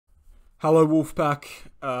Hello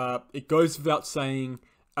Wolfpack. It goes without saying,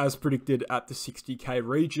 as predicted at the 60k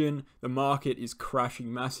region, the market is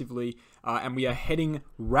crashing massively and we are heading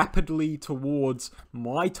rapidly towards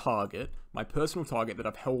my target, my personal target that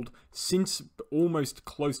I've held since almost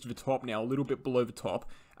close to the top now, a little bit below the top,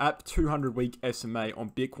 at 200-week SMA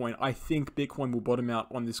on Bitcoin. I think Bitcoin will bottom out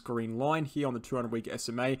on this green line here on the 200-week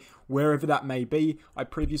SMA, wherever that may be. I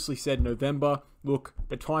previously said November. Look,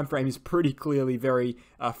 the time frame is pretty clearly very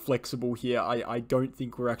flexible here. I don't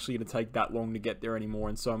think we're actually going to take that long to get there anymore,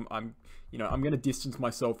 and so I'm going to distance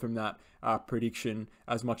myself from that prediction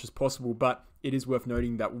as much as possible. But it is worth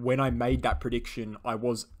noting that when I made that prediction, I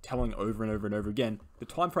was telling over and over and over again, the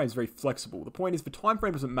time frame is very flexible. The point is, the time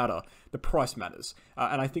frame doesn't matter, the price matters,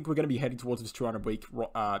 and I think we're going to be heading towards this 200-week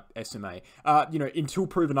SMA. Until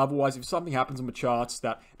proven otherwise, if something happens on the charts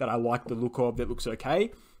that I like the look of, that looks okay,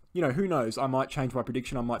 who knows? I might change my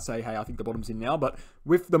prediction. I might say, hey, I think the bottom's in now. But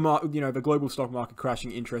with the the global stock market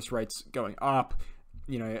crashing, interest rates going up,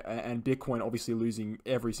 and Bitcoin obviously losing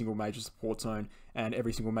every single major support zone and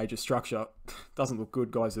every single major structure, doesn't look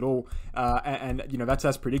good, guys, at all. That's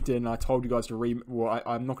as predicted. And I told you guys to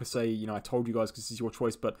I'm not going to say, I told you guys because this is your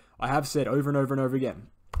choice, but I have said over and over and over again,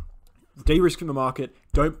 de-risking the market,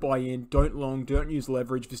 don't buy in, don't long, don't use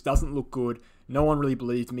leverage. This doesn't look good. No one really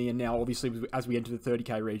believed me, and now obviously as we enter the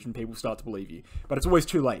 30k region, people start to believe you. But it's always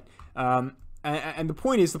too late. And the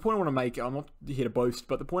point I want to make, I'm not here to boast,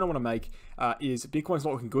 but the point I want to make is Bitcoin's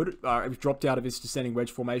not looking good. It was dropped out of its descending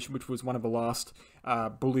wedge formation, which was one of the last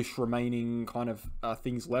bullish remaining kind of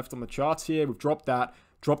things left on the charts here. We've dropped that,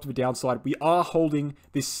 dropped to the downside. We are holding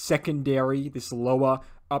this secondary, this lower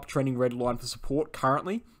uptrending red line for support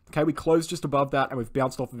currently. Okay, we closed just above that and we've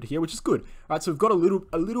bounced off of it here, which is good. All right, so we've got a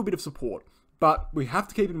little bit of support, but we have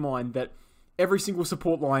to keep in mind that every single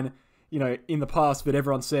support line, in the past that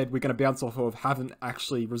everyone said we're going to bounce off of haven't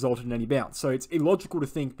actually resulted in any bounce. So it's illogical to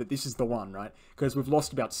think that this is the one, right? Because we've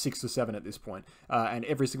lost about 6 or 7 at this point. And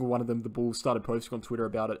every single one of them, the bulls started posting on Twitter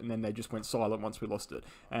about it, and then they just went silent once we lost it.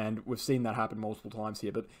 And we've seen that happen multiple times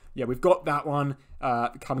here. But yeah, we've got that one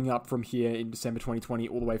coming up from here in December 2020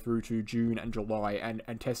 all the way through to June and July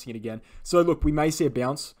and testing it again. So look, we may see a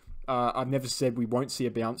bounce. I've never said we won't see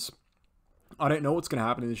a bounce. I don't know what's going to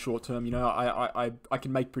happen in the short term. I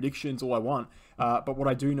can make predictions all I want, but what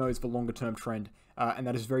I do know is the longer term trend, and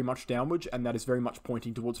that is very much downwards, and that is very much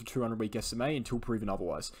pointing towards a 200-week SMA until proven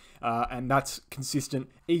otherwise. And that's consistent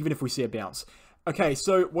even if we see a bounce. Okay,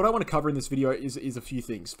 so what I want to cover in this video is a few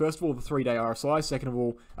things. First of all, the 3-day RSI. Second of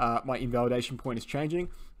all, my invalidation point is changing.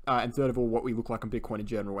 And third of all, what we look like on Bitcoin in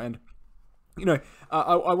general. And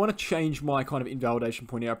I want to change my kind of invalidation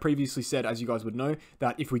point here. I previously said, as you guys would know,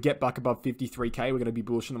 that if we get back above 53k, we're going to be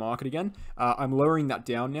bullish in the market again. I'm lowering that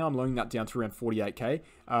down now. I'm lowering that down to around 48k.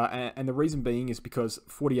 And the reason being is because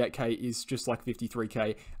 48k is just like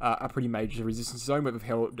 53k, a pretty major resistance zone.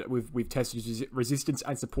 We've tested resistance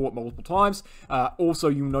and support multiple times. Also,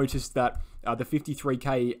 you'll notice that the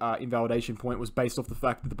 53k invalidation point was based off the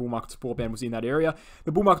fact that the bull market support band was in that area.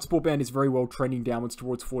 The bull market support band is very well trending downwards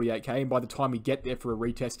towards 48k, and by the time we get there for a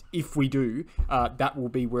retest, if we do, that will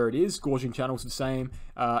be where it is. Gaussian channel's the same,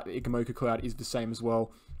 Ikamoku cloud is the same as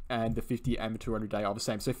well, and the 50 and the 200 day are the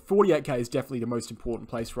same. So 48k is definitely the most important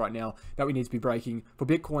place right now that we need to be breaking for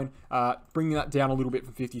Bitcoin. Bringing that down a little bit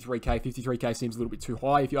from 53k. 53k seems a little bit too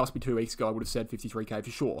high. If you asked me 2 weeks ago, I would have said 53k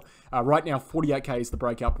for sure. Right now, 48k is the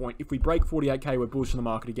breakout point. If we break 48k, we're bullish in the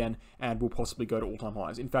market again, and we'll possibly go to all-time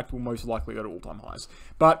highs. In fact, we'll most likely go to all-time highs.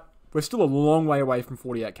 But we're still a long way away from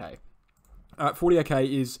 48k.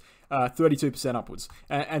 48k is 32% upwards.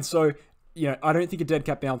 And so, I don't think a dead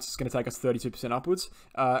cat bounce is going to take us 32% upwards.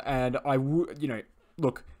 And I would,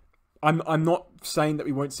 look, I'm not saying that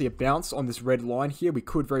we won't see a bounce on this red line here. We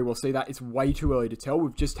could very well see that. It's way too early to tell.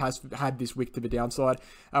 We've just had this wick to the downside.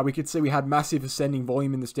 We could see we had massive ascending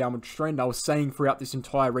volume in this downward trend. I was saying throughout this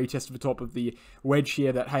entire retest of the top of the wedge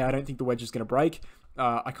here that, hey, I don't think the wedge is going to break.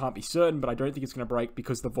 I can't be certain, but I don't think it's going to break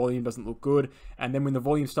because the volume doesn't look good. And then when the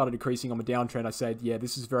volume started decreasing on the downtrend, I said, yeah,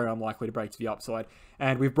 this is very unlikely to break to the upside.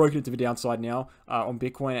 And we've broken it to the downside now on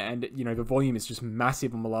Bitcoin. And, the volume is just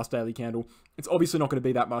massive on the last daily candle. It's obviously not going to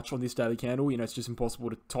be that much on this daily candle. It's just impossible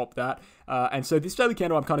to top that. And so this daily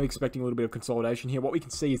candle, I'm kind of expecting a little bit of consolidation here. What we can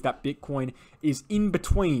see is that Bitcoin is in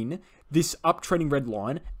between this uptrending red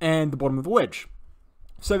line and the bottom of the wedge.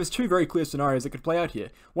 So there's 2 very clear scenarios that could play out here.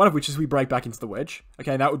 One of which is we break back into the wedge.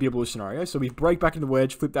 Okay, that would be a bullish scenario. So we break back into the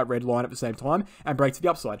wedge, flip that red line at the same time, and break to the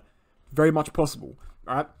upside. Very much possible.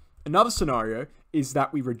 All right. Another scenario is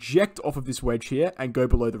that we reject off of this wedge here and go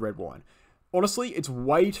below the red line. Honestly, it's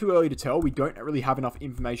way too early to tell. We don't really have enough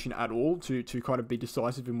information at all to kind of be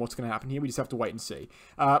decisive in what's going to happen here. We just have to wait and see.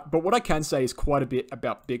 But what I can say is quite a bit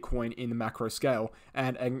about Bitcoin in the macro scale,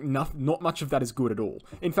 and not much of that is good at all.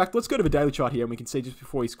 In fact, let's go to the daily chart here, and we can see just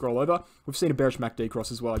before we scroll over, we've seen a bearish MACD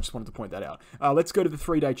cross as well. I just wanted to point that out. Let's go to the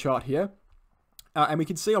 3-day chart here. And we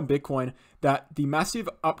can see on Bitcoin that the massive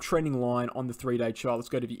uptrending line on the 3-day chart, let's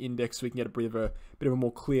go to the index so we can get a bit of a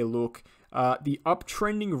more clear look. The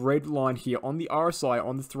uptrending red line here on the RSI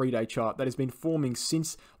on the 3-day chart that has been forming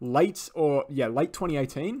since late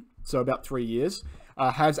 2018, so about 3 years,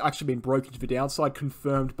 has actually been broken to the downside,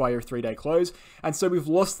 confirmed by your 3-day close. And so we've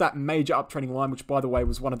lost that major uptrending line, which, by the way,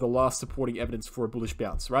 was one of the last supporting evidence for a bullish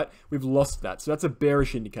bounce, right? We've lost that. So that's a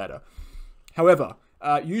bearish indicator. However,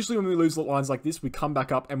 usually when we lose lines like this, we come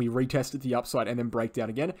back up and we retest at the upside and then break down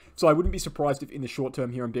again. So I wouldn't be surprised if in the short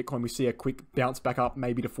term here on Bitcoin, we see a quick bounce back up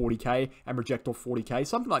maybe to 40K and reject off 40K.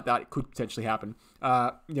 Something like that, it could potentially happen.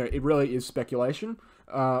 It really is speculation.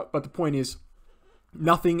 But the point is,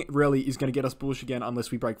 nothing really is going to get us bullish again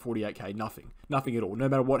unless we break 48K. Nothing at all, no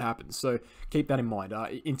matter what happens. So keep that in mind.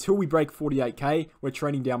 Until we break 48K, we're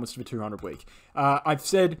trending downwards to the 200 week. I've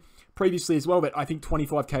said previously as well that I think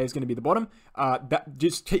 25K is going to be the bottom. That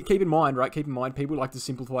just keep in mind, right? Keep in mind, people like to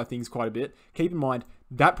simplify things quite a bit. Keep in mind,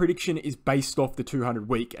 that prediction is based off the 200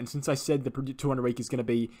 week. And since I said the 200 week is going to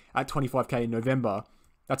be at 25K in November,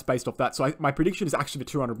 that's based off that. So my prediction is actually the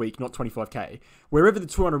 200 week, not 25K. Wherever the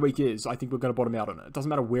 200 week is, I think we're going to bottom out on it. It doesn't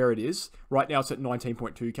matter where it is. Right now, it's at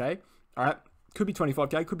 19.2K. All right. Could be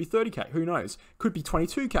 25K, could be 30K, who knows? Could be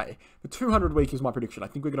 22K. The 200 week is my prediction. I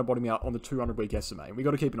think we're going to bottom out on the 200 week SMA, and we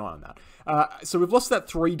got to keep an eye on that. So we've lost that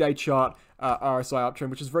 3-day chart RSI uptrend,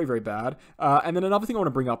 which is very, very bad. And then another thing I want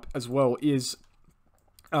to bring up as well is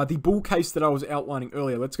the bull case that I was outlining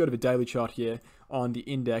earlier. Let's go to the daily chart here on the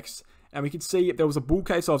index. And we can see there was a bull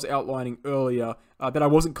case I was outlining earlier that I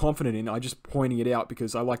wasn't confident in. I just pointing it out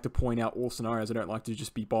because I like to point out all scenarios. I don't like to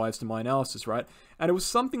just be biased to my analysis, right? And it was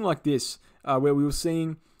something like this, where we were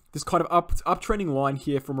seeing this kind of uptrending line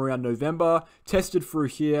here from around November, tested through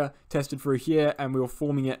here, and we were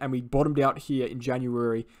forming it, and we bottomed out here in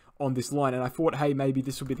January on this line. And I thought, hey, maybe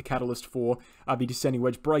this would be the catalyst for the descending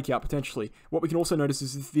wedge breakout, potentially. What we can also notice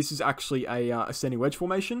is this is actually a ascending wedge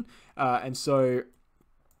formation. And so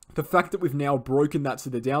the fact that we've now broken that to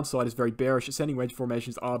the downside is very bearish. Ascending wedge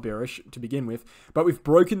formations are bearish to begin with, but we've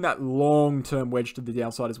broken that long-term wedge to the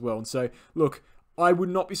downside as well. And so, look, I would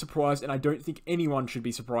not be surprised, and I don't think anyone should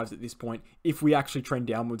be surprised at this point, if we actually trend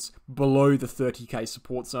downwards below the 30K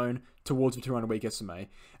support zone towards the 200-week SMA.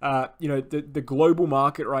 The global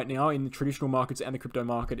market right now, in the traditional markets and the crypto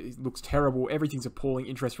market, it looks terrible. Everything's appalling.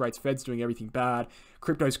 Interest rates, Fed's doing everything bad.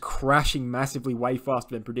 Crypto's crashing massively, way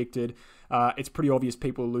faster than predicted. It's pretty obvious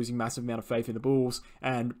people are losing massive amount of faith in the bulls,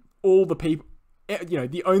 and all the people,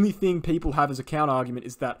 the only thing people have as a counter argument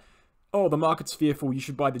is that, oh, the market's fearful, you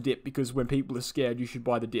should buy the dip, because when people are scared, you should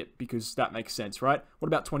buy the dip, because that makes sense, right? What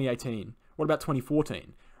about 2018? What about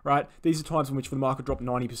 2014, right? These are times in which the market dropped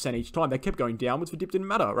 90% each time. They kept going downwards, the dip didn't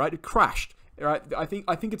matter, right? It crashed, right? I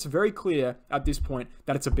think it's very clear at this point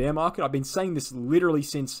that it's a bear market. I've been saying this literally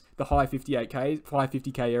since the high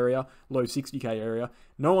 50K area, low 60K area.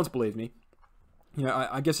 No one's believed me.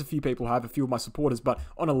 I guess a few people have, a few of my supporters, but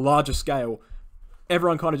on a larger scale,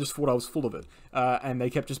 everyone kind of just thought I was full of it, and they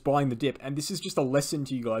kept just buying the dip. And this is just a lesson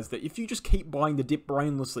to you guys that if you just keep buying the dip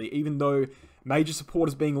brainlessly, even though major support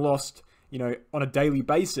is being lost, on a daily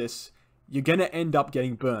basis, you're going to end up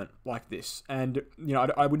getting burnt like this. And,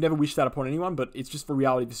 I would never wish that upon anyone, but it's just the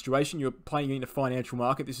reality of the situation. You're playing in a financial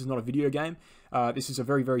market. This is not a video game. This is a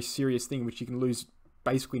very, very serious thing, which you can lose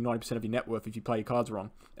basically 90% of your net worth if you play your cards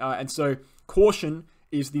wrong. And so caution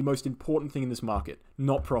is the most important thing in this market,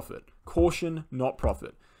 not profit. Caution, not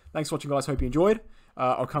profit. Thanks for watching, guys. Hope you enjoyed.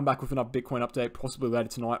 I'll come back with another Bitcoin update, possibly later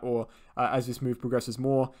tonight, or as this move progresses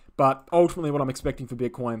more. But ultimately, what I'm expecting for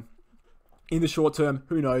Bitcoin in the short term,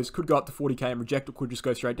 who knows, could go up to 40K and reject, or could just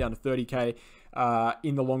go straight down to 30K.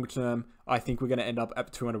 In the longer term, I think we're going to end up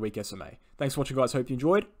at the 200-week SMA. Thanks for watching, guys. Hope you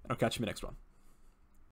enjoyed, and I'll catch you in the next one.